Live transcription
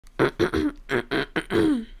Okay,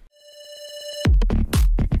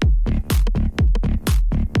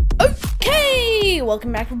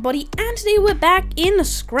 welcome back everybody, and today we're back in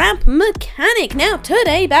Scrap Mechanic. Now,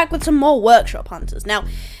 today, back with some more workshop hunters. Now,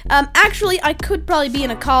 actually, I could probably be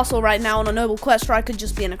in a castle right now on a noble quest, or I could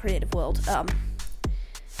just be in a creative world.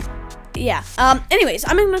 Anyways,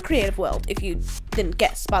 I'm in a creative world, if you didn't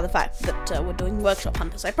guess by the fact that we're doing workshop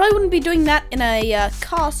hunters. I probably wouldn't be doing that in a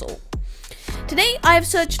castle. Today, I have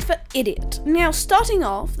searched for Idiot. Now, starting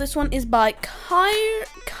off, this one is by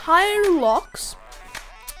Aaaaaaaaaaaaand.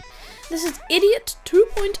 This is Idiot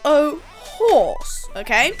 2.0 Horse,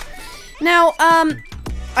 okay? Now,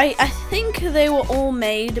 I think they were all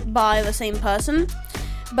made by the same person,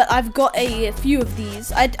 but I've got a few of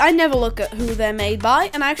these. I never look at who they're made by,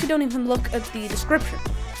 and I actually don't even look at the description.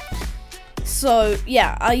 So,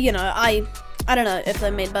 yeah, I don't know if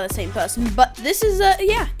they're made by the same person, but this is,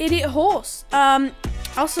 Idiot Horse.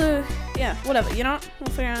 Also, yeah, whatever, you know what? We'll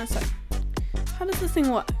figure out in a sec. How does this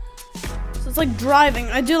thing work? So it's like driving.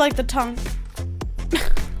 I do like the tongue.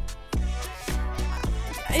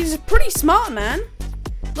 He's pretty smart, man.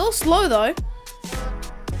 A little slow, though.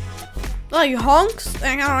 Like, honks,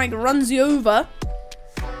 and kind of, like, runs you over.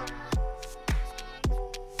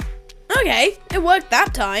 Okay, it worked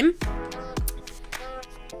that time.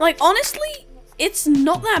 Like, honestly, it's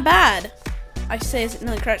not that bad. I say, is it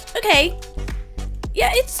not correct? Okay.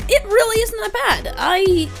 Yeah, it really isn't that bad.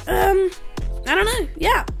 I don't know.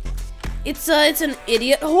 Yeah. It's an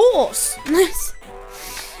Idiot Horse.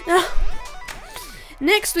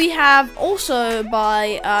 Next we have also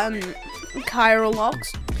by Aaaaaaaaaaand.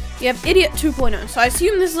 You have Idiot 2.0. So I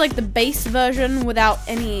assume this is like the base version without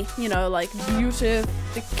any, you know, like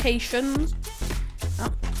beautifications.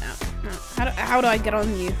 Oh, no. How do I get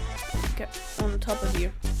on you? Get on top of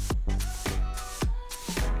you.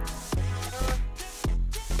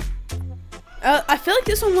 I feel like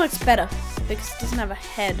this one works better because it doesn't have a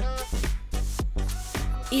head.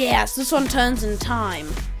 Yes, this one turns in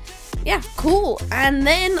time. Yeah, cool. And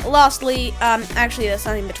then lastly, actually there's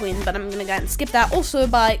something in between, but I'm gonna go ahead and skip that. Also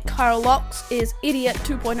by Aaaaaaaaaaand is Idiot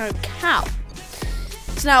 2.0 Cow.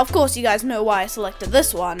 So now, of course, you guys know why I selected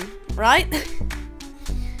this one, right?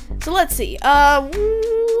 So let's see.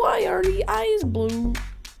 Why are the eyes blue?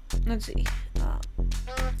 Let's see.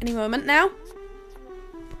 Any moment now?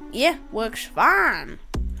 Yeah, works fine.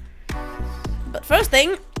 But first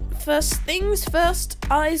things first,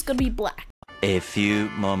 eyes gotta be black. A few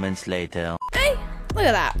moments later. Hey, look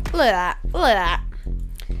at that. Look at that. Look at that.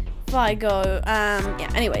 If I go,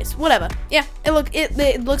 yeah, anyways, whatever. Yeah, it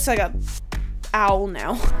looks like a owl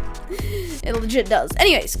now. It legit does.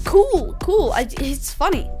 Anyways, cool. It's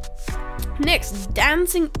funny. Next,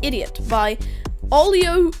 Dancing Idiot by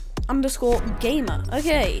Olio_gamer.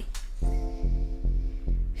 Okay.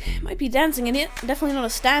 Might be Dancing Idiot. Definitely not a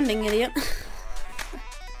Standing Idiot.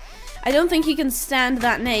 I don't think he can stand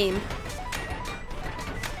that name.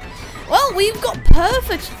 Well, we've got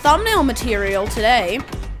perfect thumbnail material today.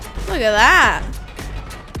 Look at that.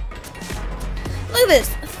 Look at this.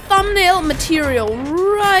 Thumbnail material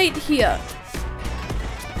right here.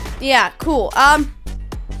 Yeah, cool.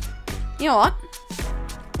 You know what?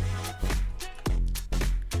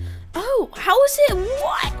 Oh, how is it?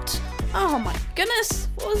 What? Oh my goodness.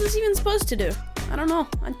 What was this even supposed to do? I don't know.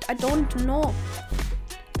 I don't know.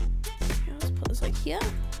 Okay, let's put this like here.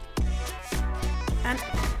 And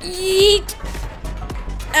eat.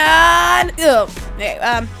 And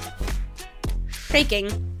okay,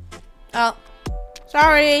 shaking. Oh,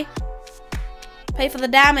 sorry. Pay for the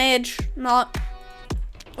damage. Not.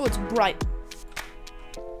 Oh, it's bright.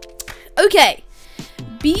 Okay.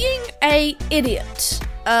 Being a idiot.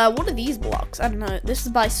 What are these blocks? I don't know. This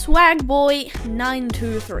is by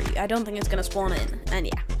Swagboy923. I don't think it's gonna spawn in. And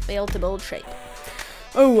yeah, failed to build shape.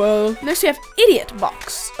 Oh well. Next we have Idiot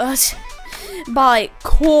Box. By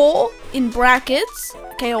Core in brackets,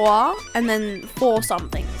 KOR, and then 4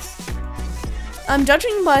 somethings.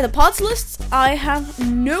 Judging by the parts lists, I have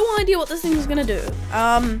no idea what this thing is gonna do.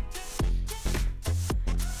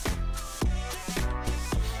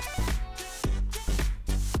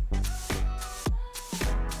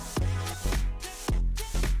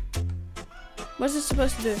 What's it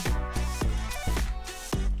supposed to do?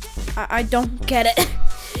 I don't get it.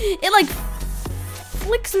 It like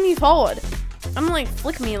flicks me forward. I'm like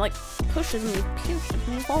flick me, like pushes me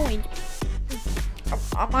forward.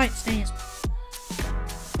 I might sneeze.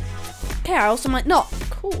 Okay, I also might not.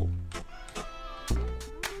 Cool.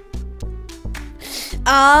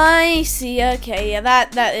 I see. Okay, yeah,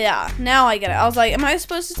 yeah. Now I get it. I was like, am I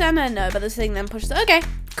supposed to stand there? No, but this thing then pushes. Okay,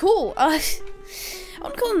 cool. I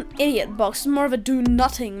wouldn't call it an idiot box. It's more of a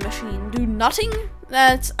do-nothing machine. Do-nothing?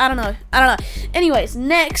 That's, I don't know. Anyways,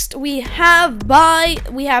 next we have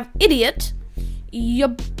Idiot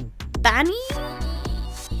Yabani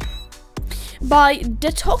by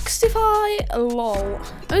Detoxify LOL.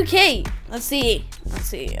 Okay, let's see.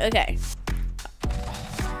 Okay.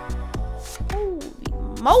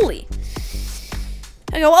 Holy moly.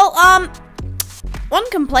 Okay, well, one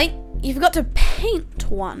complaint. You forgot to paint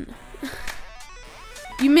one.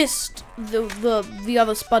 You missed the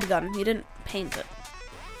other spud gun. You didn't paint it.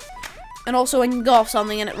 And also when you go off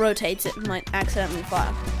something and it rotates, it might accidentally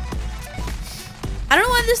fire. I don't know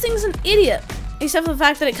why this thing's an idiot. Except for the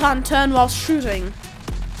fact that it can't turn while shooting.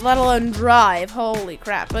 Let alone drive. Holy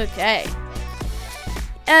crap. Okay.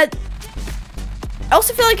 I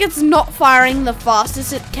also feel like it's not firing the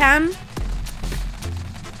fastest it can.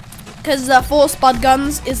 Because 4 spud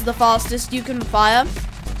guns is the fastest you can fire.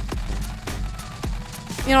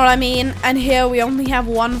 You know what I mean? And here we only have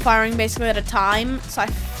 1 firing basically at a time. So I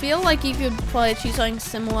feel like you could probably choose something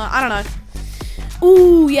similar. I don't know.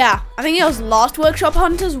 Ooh, yeah. I think it was last Workshop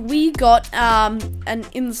Hunters. We got an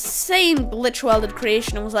insane glitch welded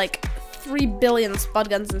creation. It was like 3 billion spud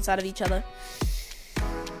guns inside of each other.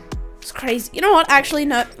 It's crazy. You know what? Actually,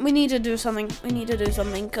 no. We need to do something.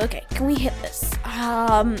 Okay, can we hit this?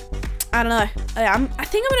 I don't know. I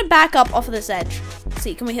think I'm gonna back up off of this edge. Let's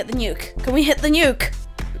see, can we hit the nuke?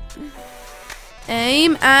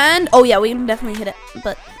 Aim and oh yeah, we can definitely hit it.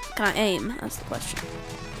 But can I aim? That's the question.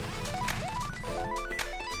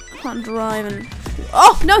 I can't drive and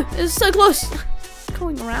oh no, it's so close.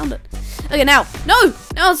 Going around it. Okay, now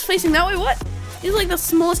it's facing that way. What? It's like the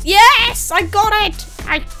smallest. Yes, I got it.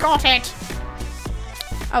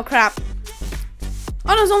 Oh crap.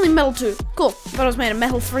 Oh no, it's only metal 2. Cool. I thought it was made of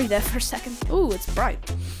metal 3 there for a second. Ooh, it's bright.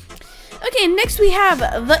 Okay, next we have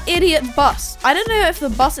the idiot bus. I don't know if the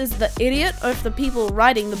bus is the idiot or if the people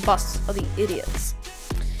riding the bus are the idiots.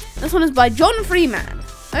 This one is by John Freeman.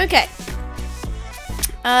 Okay.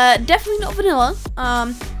 Definitely not vanilla.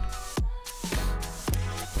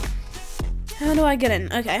 How do I get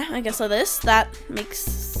in? Okay, I guess like this. That makes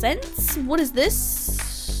sense. What is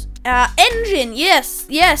this? Engine. Yes,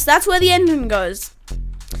 that's where the engine goes.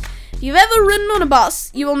 If you've ever ridden on a bus,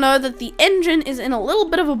 you will know that the engine is in a little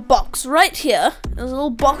bit of a box right here. There's a little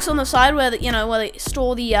box on the side where where they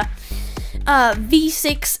store the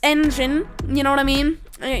V6 engine. You know what I mean?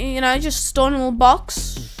 Just store in a little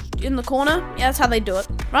box in the corner. Yeah, that's how they do it,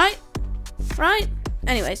 right?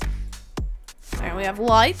 Anyways, okay, we have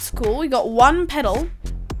lights. Cool. We got 1 pedal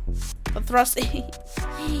for thrust.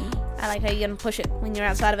 I like how you can push it when you're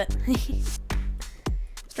outside of it.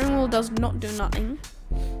 Steering wheel does not do nothing.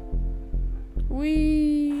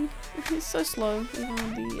 It's so slow.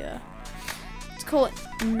 Let's call it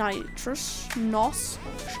nitrous. Schnoz.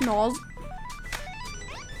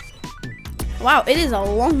 Wow, it is a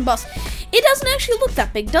long bus. It doesn't actually look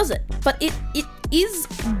that big, does it? But it is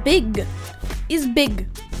big. Is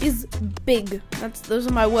big. Those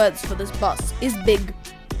are my words for this bus. Is big.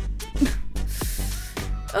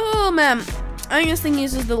 Oh man, I think this thing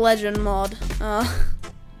uses the legend mod.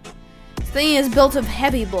 This thing is built of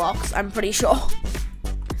heavy blocks, I'm pretty sure.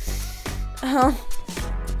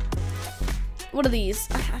 What are these?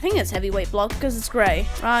 I think it's heavyweight block because it's grey,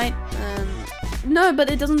 right? No, but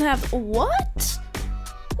it doesn't have. What?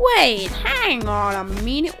 Wait, hang on a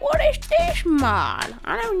minute. What is this mod?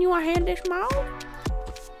 I never knew I had this mod.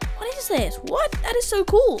 What is this? What? That is so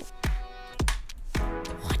cool.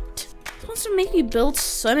 Wants to make you build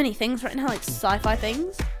so many things right now, like sci-fi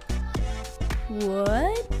things.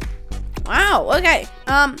 What? Wow. Okay.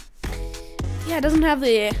 Yeah, it doesn't have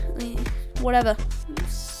the whatever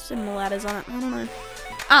symbol that is on it. I don't know.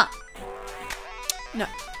 No.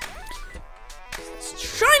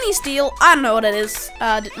 Shiny steel. I don't know what it is.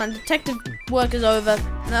 My detective work is over.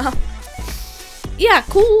 No. Yeah.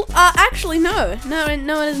 Cool. Actually, no. No, it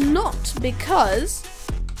is not because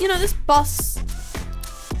this bus.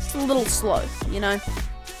 A little slow, and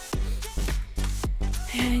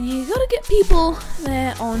you gotta get people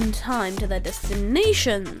there on time to their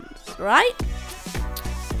destinations, right?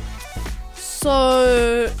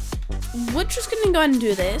 So we're just gonna go ahead and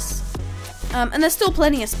do this, and there's still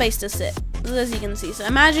plenty of space to sit, as you can see. So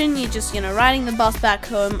imagine you're just riding the bus back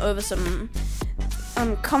home over some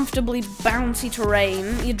uncomfortably bouncy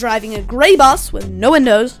terrain. You're driving a grey bus with no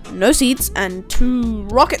windows, no seats, and 2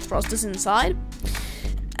 rocket thrusters inside.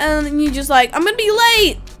 And then you're just like, I'm gonna be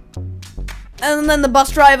late! And then the bus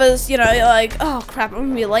driver's, you're like, oh crap, I'm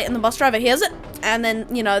gonna be late, and the bus driver hears it. And then,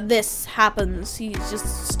 this happens. He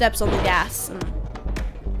just steps on the gas, and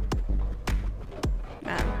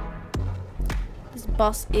man, this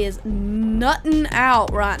bus is nutting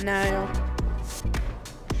out right now.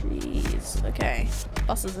 Jeez. Okay.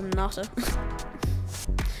 Bus is a nutter.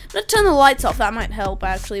 I'm gonna turn the lights off. That might help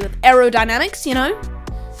actually with aerodynamics, you know?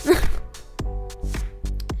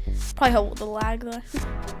 Probably help with the lag though.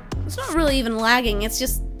 It's not really even lagging, it's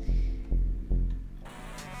just...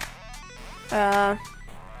 How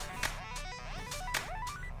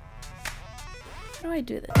do I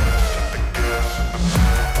do this?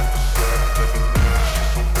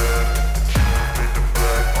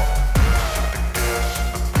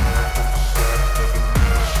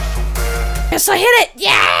 Yes, I hit it!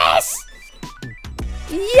 Yes!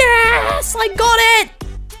 Yes! I got it!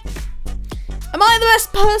 Am I the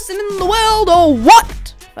best person in the world or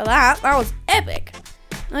what? For that was epic.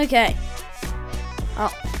 Okay.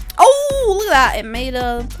 Oh, look at that. It made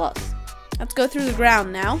a plus. Let's go through the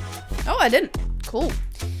ground now. Oh, I didn't. Cool.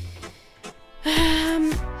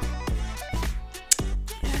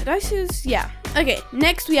 Dice is, yeah. Okay,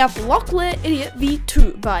 next we have Lock Le Idiot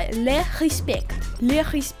V2 by Le Respect. Le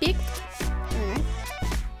Respect. Alright.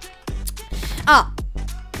 Ah.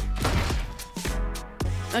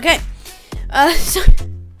 Okay. So,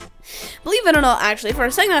 believe it or not, actually, for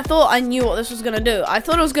a second I thought I knew what this was gonna do. I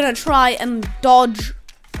thought it was gonna try and dodge,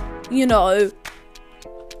 you know,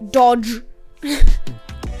 dodge.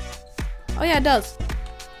 Oh yeah, it does.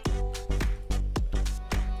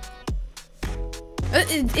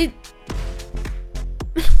 Okay,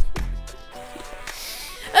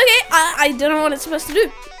 I don't know what it's supposed to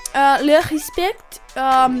do. Le Respect.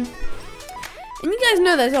 And you guys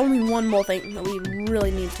know there's only one more thing that we really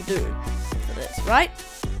need to do for this, right?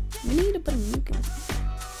 We need a bit of nuke in.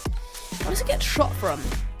 Where does it get shot from?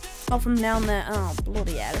 Oh, from down there. Oh,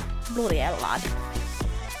 bloody hell. Bloody hell, lad.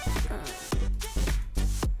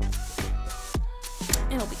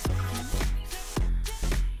 It'll be fine.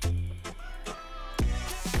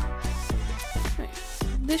 Okay.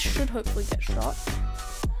 This should hopefully get shot.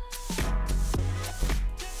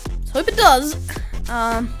 Let's hope it does.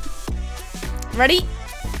 Ready?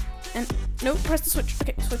 And no, press the switch.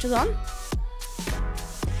 Okay, switch is on.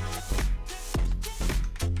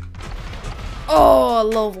 Oh,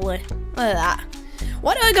 lovely. Look at that.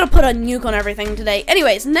 Why do I gotta put a nuke on everything today?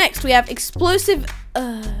 Anyways, next we have explosive.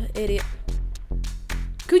 Idiot.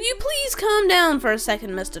 Could you please calm down for a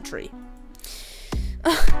second, Mr. Tree?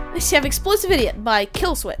 Next you have Explosive Idiot by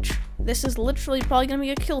Kill Switch. This is literally probably gonna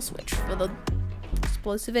be a kill switch for the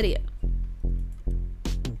Explosive Idiot.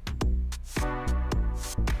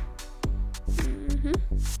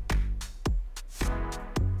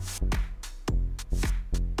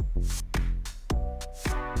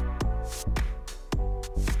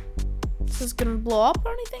 Is this gonna blow up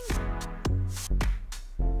or anything?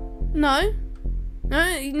 No.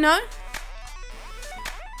 No?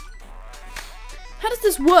 How does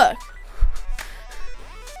this work?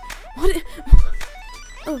 Why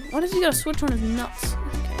does he got a switch on his nuts?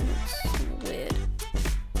 Okay, that's weird.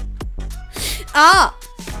 Ah!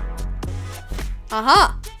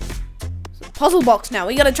 Aha! It's a puzzle box now.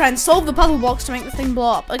 We gotta try and solve the puzzle box to make this thing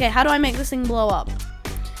blow up. Okay, how do I make this thing blow up?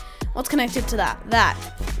 What's connected to that? That.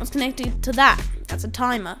 What's connected to that? That's a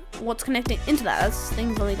timer. What's connected into that? That's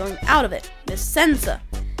things only going out of it. This sensor.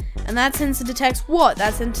 And that sensor detects what?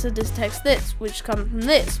 That sensor detects this, which comes from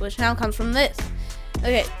this, which now comes from this.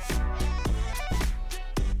 Okay.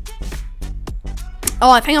 Oh,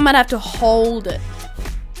 I think I might have to hold it.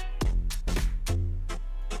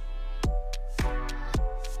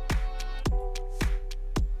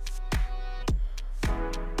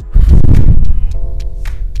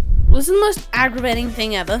 This is the most aggravating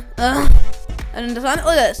thing ever. I didn't understand it.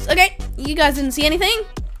 Look at this. Okay, you guys didn't see anything?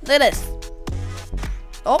 Look at this.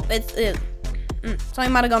 Oh,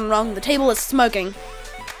 something might have gone wrong. The table is smoking.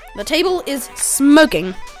 The table is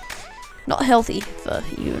smoking. Not healthy for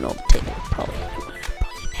you and all the table. Probably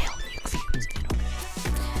nail nuke fumes, if you know what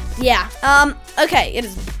I mean. Yeah. Okay, it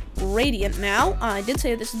is radiant now. I did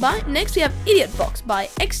say this is by. Next we have Idiot Box by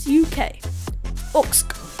XUK.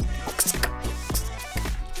 Oxk.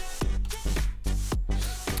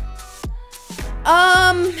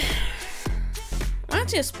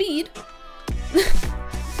 That's your speed.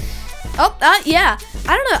 Oh, yeah.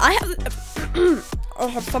 I don't know. I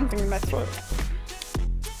have something in my throat.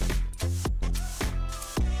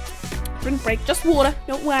 Drink break. Just water.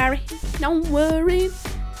 Don't worry. Don't worry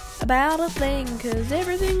about a thing, cause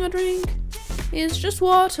everything I drink is just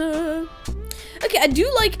water. Okay, I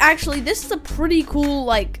do like, actually, this is a pretty cool,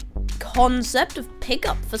 like, concept of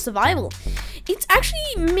pickup for survival. It's actually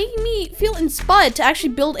making me feel inspired to actually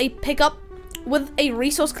build a pickup with a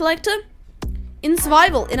resource collector in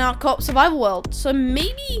survival, in our co-op survival world. So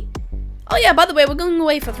maybe Oh yeah, by the way, we're going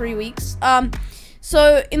away for 3 weeks.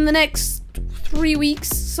 So in the next 3 weeks,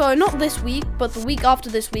 so not this week, but the week after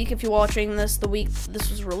this week, if you're watching this the week this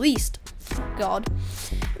was released, God,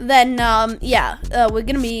 then yeah,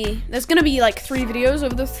 there's gonna be like 3 videos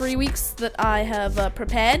over the 3 weeks that I have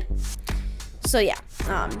prepared. So yeah,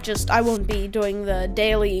 I won't be doing the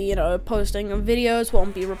daily, you know, posting of videos,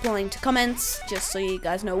 won't be replying to comments, just so you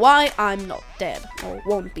guys know why I'm not dead, or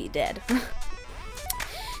won't be dead.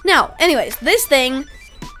 Now, anyways, this thing,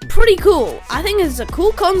 pretty cool. I think it's a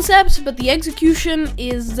cool concept, but the execution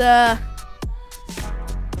is, not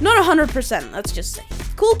 100%, let's just say.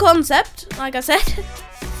 Cool concept, like I said.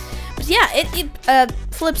 But yeah, it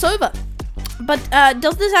flips over. But,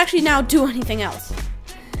 does this actually now do anything else?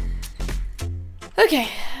 Okay,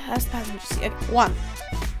 that's the passenger seat. Okay, 1.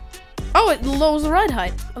 Oh, it lowers the ride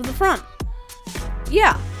height of the front.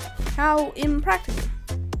 Yeah, how impractical.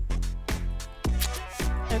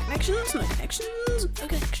 No connections, no connections, no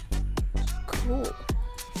connections. Cool.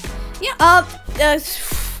 Yeah,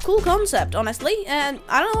 cool concept, honestly. And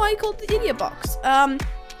I don't know why you called it the idiot box. Oh,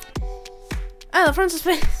 the front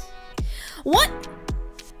suspension. What?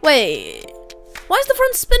 Wait. Why is the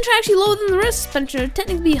front suspension actually lower than the rear suspension? It would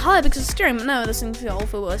technically be higher because of steering, but no, this thing's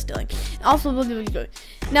also worse steering.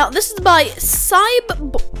 Now, this is by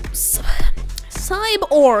Cyborg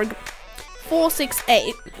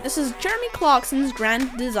 468. This is Jeremy Clarkson's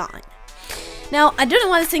grand design. Now, I don't know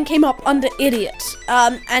why this thing came up under idiot,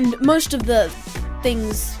 and most of the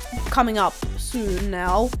things coming up soon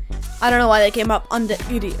now, I don't know why they came up under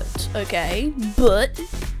idiot, okay, but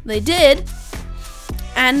they did.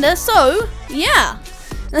 And so, yeah,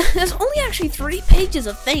 there's only actually 3 pages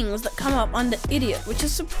of things that come up under idiot, which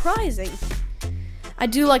is surprising. I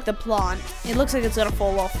do like the plant. It looks like it's gonna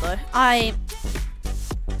fall off though. I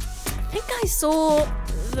think I saw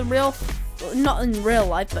the real, not in real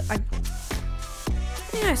life, but I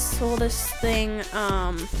think I saw this thing,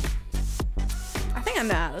 I think I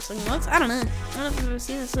know how this thing looks. I don't know. I don't know if I've ever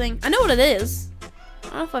seen this thing. I know what it is. I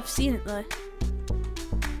don't know if I've seen it though.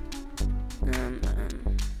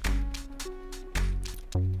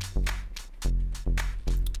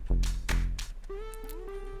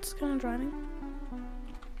 It's kind of driving.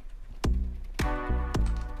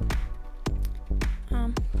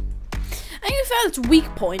 I think I found its weak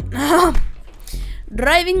point.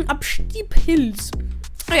 Driving up steep hills.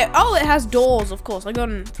 Okay, oh, it has doors, of course. I got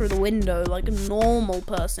in through the window like a normal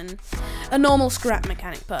person. A normal scrap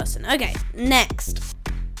mechanic person. Okay, next.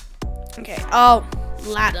 Okay, oh,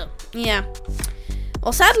 ladder. Yeah.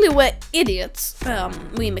 Well, sadly, we're idiots,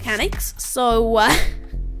 we mechanics, so, we're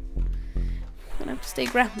gonna have to stay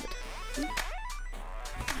grounded. I don't know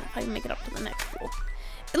if I can make it up to the next floor.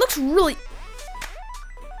 It looks really...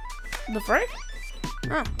 The frick?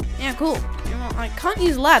 Oh, yeah, cool. You know, I can't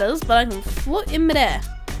use ladders, but I can float in midair.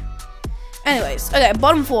 Anyways, okay,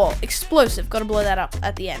 bottom floor, explosive, gotta blow that up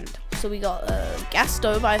at the end. So we got a gas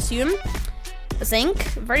stove, I assume, a sink,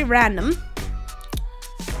 very random.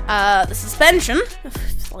 The suspension,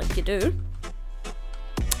 like you do.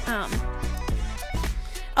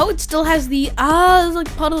 Oh, it still has the, it's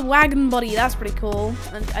like part of the wagon body, that's pretty cool.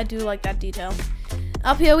 And I do like that detail.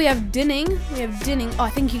 Up here we have dinning, oh, I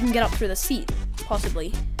think you can get up through the seat,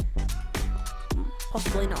 possibly.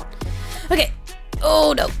 Possibly not. Okay,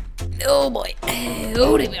 oh no, oh boy,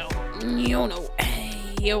 oh no,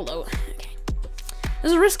 YOLO. Okay.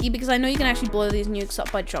 This is risky because I know you can actually blow these nukes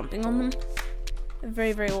up by jumping on them.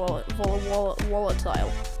 Very, very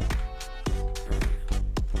volatile.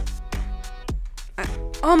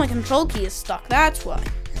 Oh, my control key is stuck. That's why.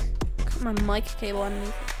 Got my mic cable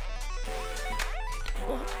underneath.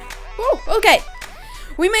 Oh, okay.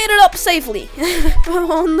 We made it up safely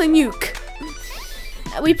on the nuke.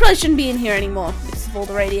 We probably shouldn't be in here anymore because of all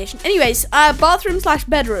the radiation. Anyways, bathroom /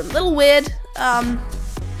 bedroom. Little weird.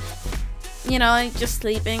 You know, just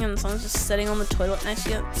sleeping and someone's just sitting on the toilet next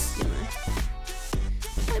to you. It's, you know,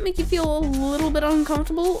 might make you feel a little bit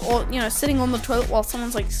uncomfortable, or you know, sitting on the toilet while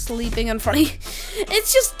someone's like sleeping in front of you.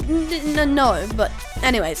 It's just no. But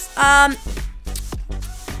anyways,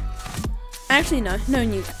 actually no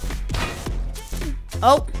nuke.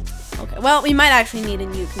 Oh, okay. Well, we might actually need a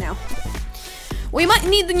nuke now. We might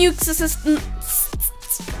need the nuke's assistance.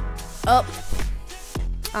 Oh,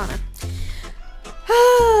 I don't know.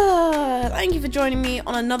 Thank you for joining me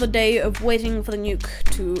on another day of waiting for the nuke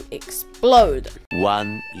to explode.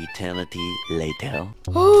 1 eternity later.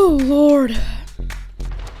 Oh, Lord.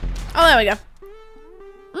 Oh, there we go.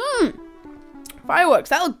 Fireworks,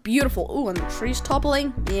 that looked beautiful. Ooh, and the trees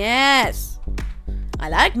toppling. Yes. I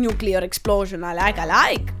like nuclear explosion. I like.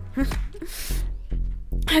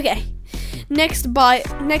 Okay.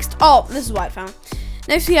 Oh, this is what I found.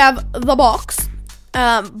 Next we have the box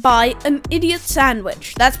by an idiot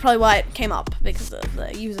sandwich. That's probably why it came up, because of the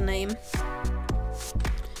username.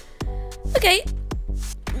 Okay.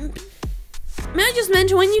 May I just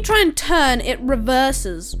mention, when you try and turn, it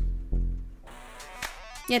reverses.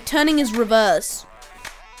 Yeah, turning is reverse.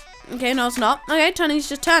 Okay, no, it's not. Okay, turning is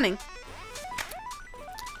just turning.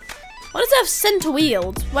 Why does it have center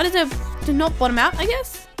wheels? Why does it have do not bottom out, I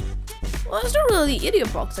guess? Well, it's not really the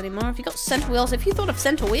idiot box anymore. If you got center wheels, if you thought of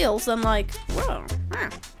center wheels, then like, whoa,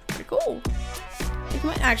 pretty cool. You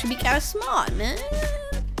might actually be kind of smart, man.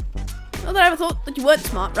 Not that I ever thought that you weren't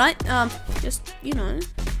smart, right? Just, you know.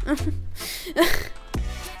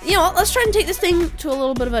 You know what, let's try and take this thing to a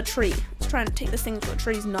little bit of a tree. Let's try and take this thing to a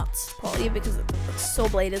tree's nuts, probably, because the saw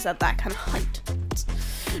blade is at that kind of height. It's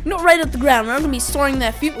not right at the ground. We're not going to be soaring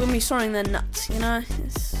their feet, we're going to be soaring their nuts, you know?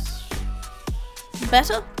 It's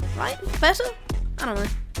better, right? Better? I don't know.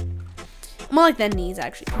 More like their knees,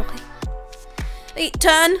 actually, probably. Hey,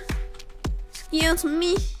 turn. Excuse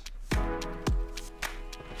me.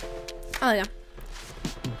 Oh, there you go.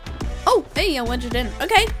 Oh, hey, I wedged it in.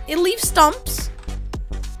 Okay, it leaves stumps.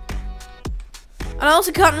 And I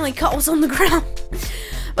also can't really cut what's on the ground.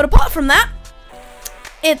 But apart from that,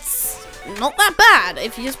 it's not that bad.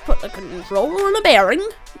 If you just put a controller and a bearing,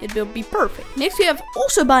 it will be perfect. Next we have,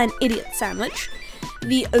 also by an idiot sandwich,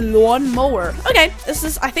 the lawn mower. Okay, this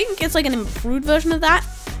is, I think it's like an improved version of that.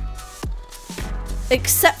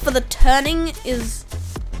 Except for the turning is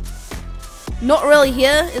not really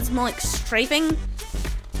here. It's more like strafing.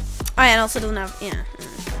 Oh yeah, and also doesn't have, yeah.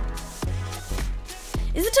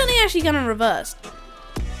 Is the turning actually gonna reverse?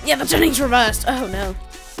 Yeah, the turning's reversed. Oh no.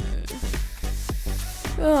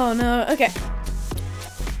 Oh no, okay.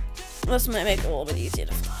 This might make it a little bit easier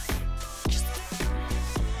to fly.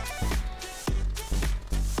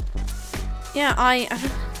 Yeah, you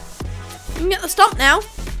can get the stump now.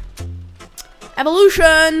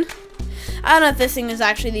 Evolution. I don't know if this thing is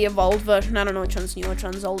actually the evolved version. I don't know which one's new, which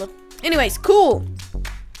one's older. Anyways, cool.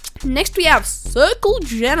 Next we have Circle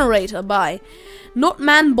Generator by Not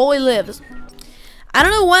Man Boy Lives. I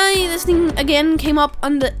don't know why this thing again came up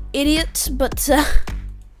under idiot, but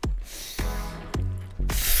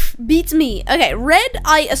beats me. Okay, red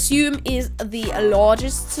I assume is the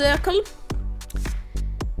largest circle.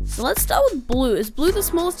 So let's start with blue. Is blue the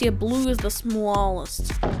smallest? Yeah, blue is the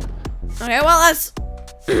smallest. Okay, well that's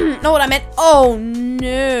not what I meant. Oh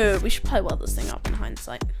no, we should probably weld this thing up in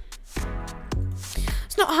hindsight.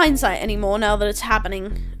 It's not hindsight anymore now that it's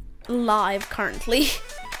happening live currently.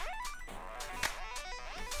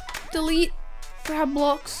 Delete, grab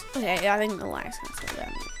blocks. Okay, I think the lag's gonna slow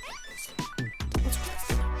down.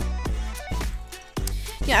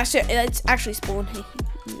 Yeah, actually, it's actually spawning.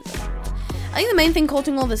 I think the main thing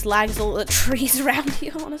causing all this lag is all the trees around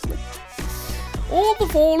here, honestly. All the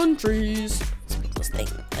fallen trees. Let's make this thing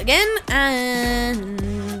again, and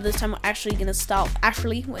this time we're actually gonna start.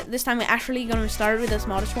 This time we're actually gonna start with the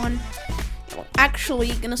smartest one. And we're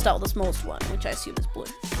actually gonna start with the smallest one, which I assume is blue.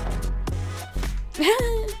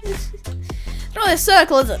 It's not really a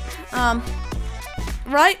circle, is it?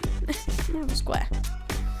 Right? It's more of a square.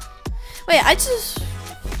 Wait, I just...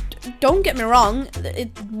 Don't get me wrong,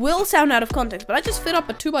 it will sound out of context, but I just fit up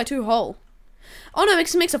a 2x2 hole. Oh no,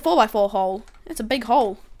 it makes a 4x4 hole. It's a big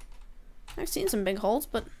hole. I've seen some big holes,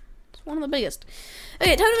 but it's one of the biggest.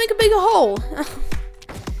 Okay, time to make a bigger hole.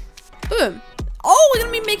 Boom. Oh, we're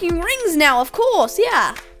gonna be making rings now, of course,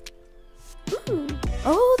 yeah. Ooh.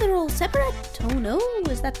 Oh, they're all separate. Oh no,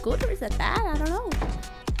 is that good or is that bad? I don't know.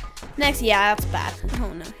 Next, yeah, that's bad.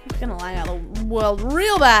 Oh no, it's gonna lag out the world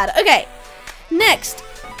real bad. Okay, next.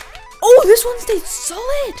 Oh, this one stayed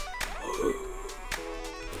solid.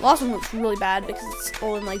 Last one looks really bad because it's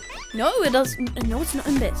all in like, no, it does. No, it's not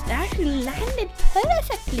in bits. It actually landed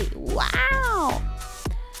perfectly. Wow.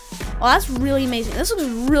 Well, that's really amazing. This looks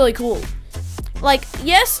really cool. Like,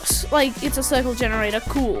 yes, like it's a circle generator,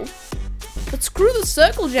 cool. But screw the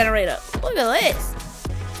circle generator. Look at this.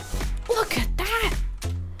 Look at that.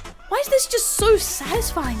 Why is this just so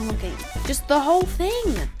satisfying looking? Just the whole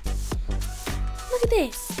thing. Look at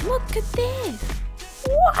this. Look at this.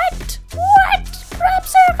 What? What? Crab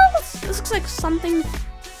circles. This looks like something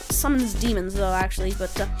summons demons though, actually.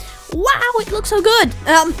 But wow, it looks so good.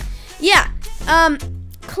 Yeah.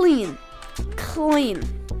 Clean. Clean.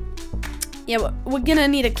 Yeah, we're gonna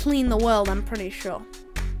need to clean the world, I'm pretty sure.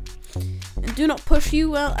 And do not push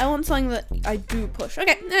you. Well, I want something that I do push.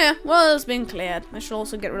 Okay, yeah, well, it's been cleared. I should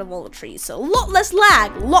also get rid of all the trees. So a lot less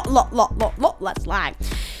lag. Lot less lag.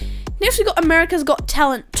 Next we got America's Got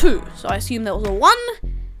Talent 2. So I assume that was a 1.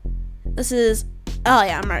 This is Oh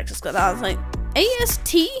yeah, America's got that. I was like,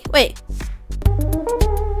 AST? Wait.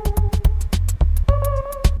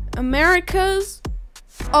 America's.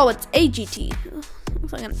 Oh, it's AGT.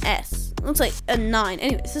 Looks like an S. Looks like a 9.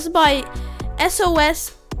 Anyways, this is by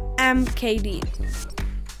SOS MKD.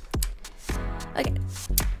 Okay.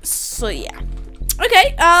 So yeah.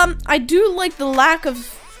 Okay. I do like the lack of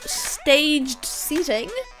staged seating.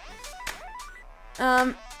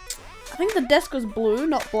 I think the desk was blue,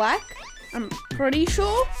 not black. I'm pretty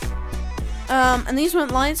sure. And these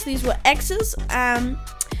weren't lights, these were X's. I'm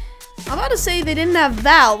about to say they didn't have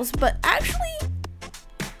valves, but actually,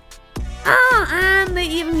 and they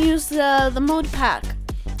even used the mod pack.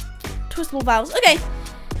 Twistable valves. Okay.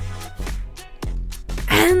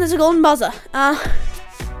 And there's a golden buzzer. I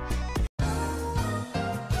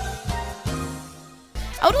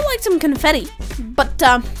would have liked some confetti, but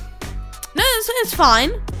no, it's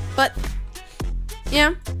fine. But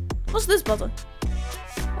yeah, what's this buzzer?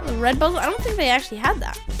 The red buzzer? I don't think they actually had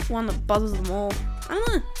that. One that buzzes them all. I don't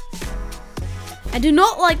know. I do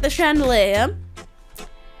not like the chandelier.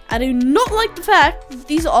 I do not like the fact that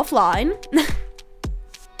these are offline.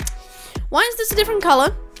 Why is this a different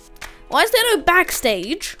color? Why is there no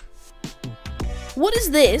backstage? What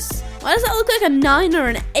is this? Why does that look like a 9 or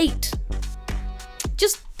an 8?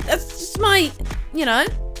 That's just my, you know,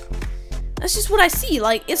 that's just what I see.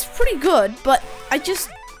 Like, it's pretty good, but I don't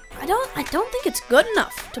think it's good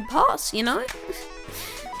enough to pass, you know?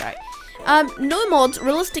 Sorry. No mods,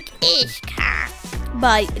 realistic-ish car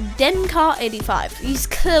by Dencar85. He's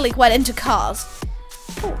clearly quite into cars.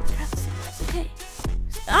 Oh, that's okay.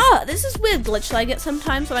 This is weird glitch that I get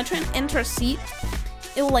sometimes when I try and enter a seat.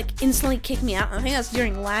 It will like instantly kick me out. I think that's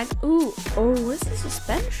during lag. Ooh, oh, where's the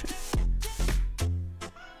suspension?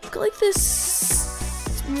 Got like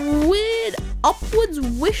this weird upwards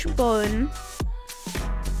wishbone.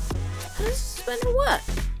 How does suspension work?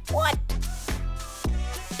 What?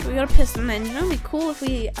 We got a piston engine. It would be cool if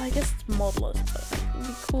we, I guess it's modelless, but it would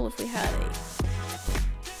be cool if we had a...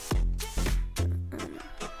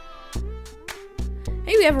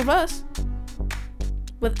 Hey, we have reverse.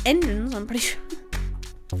 With engines, I'm pretty sure.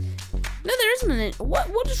 No, there isn't an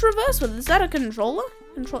what is reverse with? Is that a controller?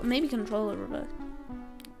 Maybe controller reverse.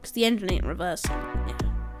 Because the engine ain't reverse. Yeah.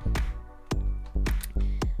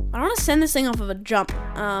 I don't want to send this thing off of a jump.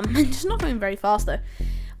 It's not going very fast though.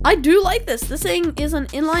 I do like this. This thing is an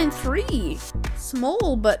inline 3.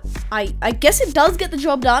 Small, but I guess it does get the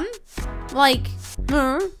job done. Like, you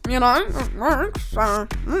know,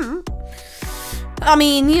 I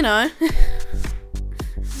mean, you know.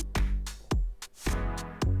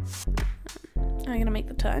 I'm gonna make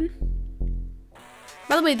the turn.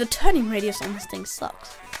 By the way, the turning radius on this thing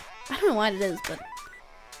sucks. I don't know why it is, but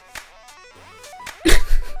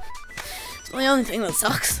it's the only thing that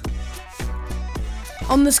sucks.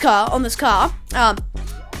 On this car.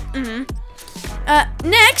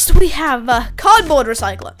 Next we have Cardboard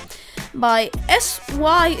Recycler by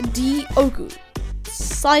SYD Oku.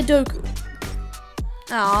 Sidoku.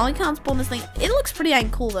 Oh, I can't spawn this thing. It looks pretty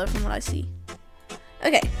dang cool though from what I see.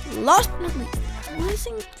 Okay, last but not least.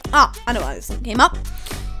 I know why this thing came up.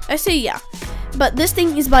 I say yeah. But this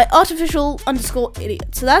thing is by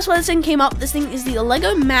artificial_idiot. So that's why this thing came up. This thing is the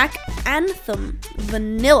Lego Mac Anthem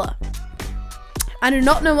Vanilla. I do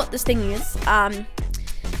not know what this thing is. I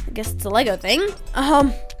guess it's a Lego thing.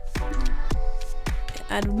 I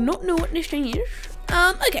do not know what this thing is.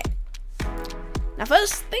 Okay. Now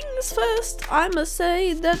first things first, I must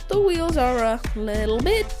say that the wheels are a little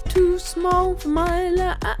bit too small for my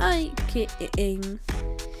liking.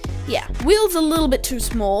 Yeah, wheels a little bit too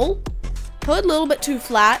small, hood a little bit too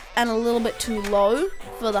flat, and a little bit too low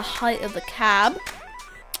for the height of the cab.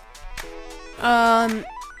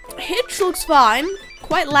 Hitch looks fine,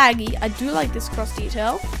 quite laggy. I do like this cross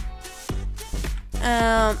detail.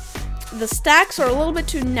 The stacks are a little bit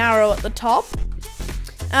too narrow at the top.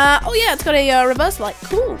 Oh yeah, it's got a reverse light.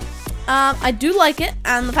 Cool. I do like it,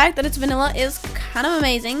 and the fact that it's vanilla is kind of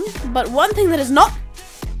amazing. But one thing that is not,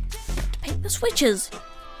 to paint the switches.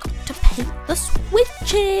 To paint the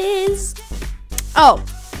switches. Oh.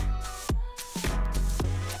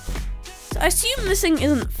 So I assume this thing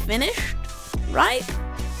isn't finished, right?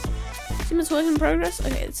 Assume it's work in progress.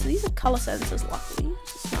 Okay, so these are color sensors, luckily.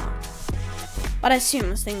 It's not. But I assume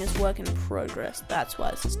this thing is work in progress. That's why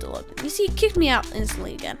this is still open. You see, it kicked me out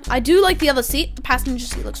instantly again. I do like the other seat. The passenger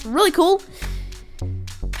seat looks really cool.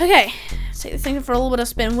 Okay, let's take this thing for a little bit of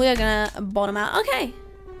spin. We're gonna bottom out. Okay.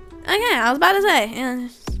 Okay, I was about to say. Yeah.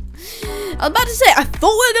 I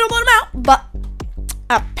thought we were gonna bottom out, but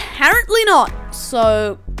apparently not.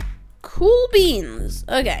 So, cool beans.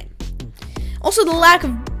 Okay. Also, the lack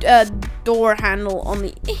of door handle on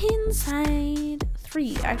the inside.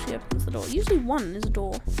 3 actually opens the door. Usually 1 is a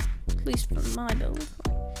door, at least from my build.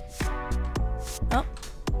 Oh,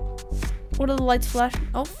 what are the lights flashing?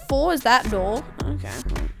 Oh, 4 is that door. Okay,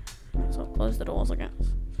 so I'll close the doors, I guess.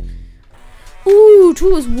 Ooh,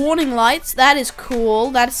 2 is warning lights. That is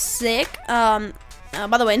cool. That's sick. By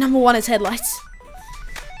the way, number 1 is headlights.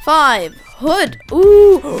 5 hood.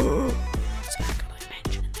 Ooh.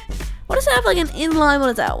 What does it have like an inline? What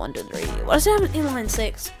is that? 1, 2, 3. What does it have an inline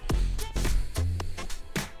 6?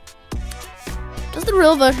 Does the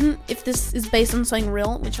real version, if this is based on something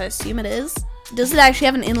real, which I assume it is, does it actually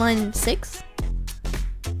have an inline 6?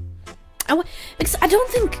 Because I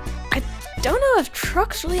don't know if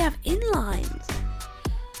trucks really have inlines.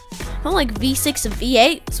 Not like V6 and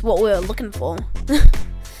V8 is what we were looking for.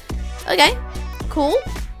 Okay, cool.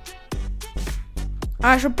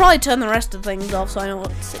 I should probably turn the rest of things off so I know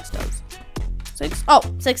what 6 does. 6? Oh,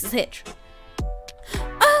 6 is hitch.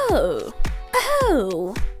 Oh.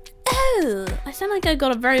 I sound like I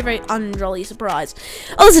got a very, very unjolly surprise.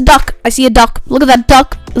 Oh, there's a duck. I see a duck. Look at that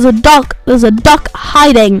duck. There's a duck. There's a duck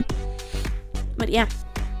hiding. But yeah.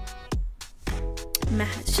 Man,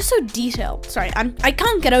 it's just so detailed. Sorry, I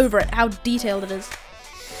can't get over it, how detailed it is.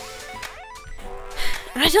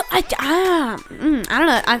 And I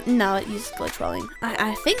don't know. No, it uses glitch welding.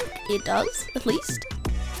 I think it does, at least.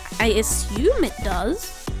 I assume it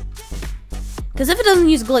does. Because if it doesn't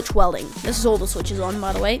use glitch welding, this is all the switches on,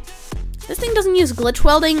 by the way. If this thing doesn't use glitch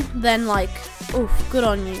welding, then like, oof, good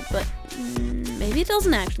on you. But maybe it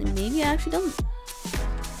doesn't actually. Maybe it actually doesn't.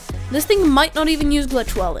 This thing might not even use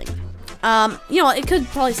glitch welding. You know what, it could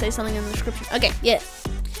probably say something in the description. Okay, yeah.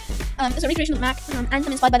 It's a recreation of the Mac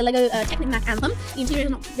Anthem inspired by the Lego Technic Mac Anthem. The interior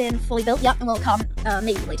has not been fully built yet and will come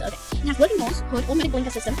maybe later. Okay. It has working doors, hood, automatic blinker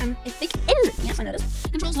system, and a thick engine. Yes, I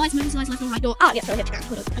noticed. Controls, lights, moving slides, left or right door. Ah, yes, so hitch and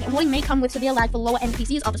hood. Okay. Warning may come with severe lag for lower end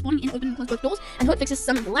PCs after spawning in, open and close both doors, and hood fixes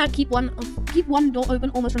some of the lag. Keep one door open,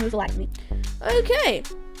 almost removes the lag for me. Okay.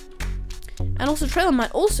 And also, trailer might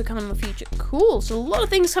also come in the future. Cool. So a lot of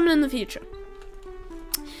things coming in the future.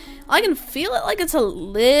 I can feel it like it's a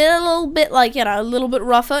little bit like, you know, a little bit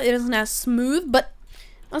rougher. It isn't as smooth, but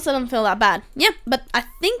honestly, I don't feel that bad. Yeah, but I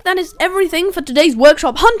think that is everything for today's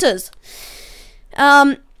workshop hunters.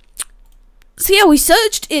 So yeah, we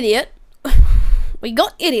searched Idiot. We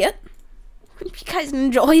got Idiot. Hope you guys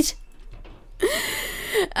enjoyed.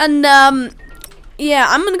 And yeah,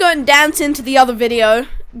 I'm gonna go and dance into the other video.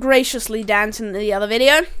 Graciously dance into the other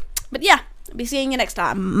video. But yeah. I'll be seeing you next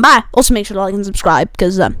time. Bye. Also, make sure to like and subscribe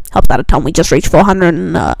because helps out a ton. We just reached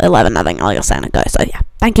 411, I think, like I was saying ago. So yeah,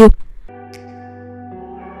 thank you.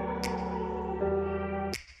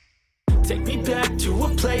 Take me back to a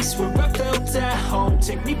place where I felt at home.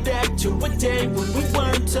 Take me back to a day when we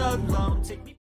weren't alone.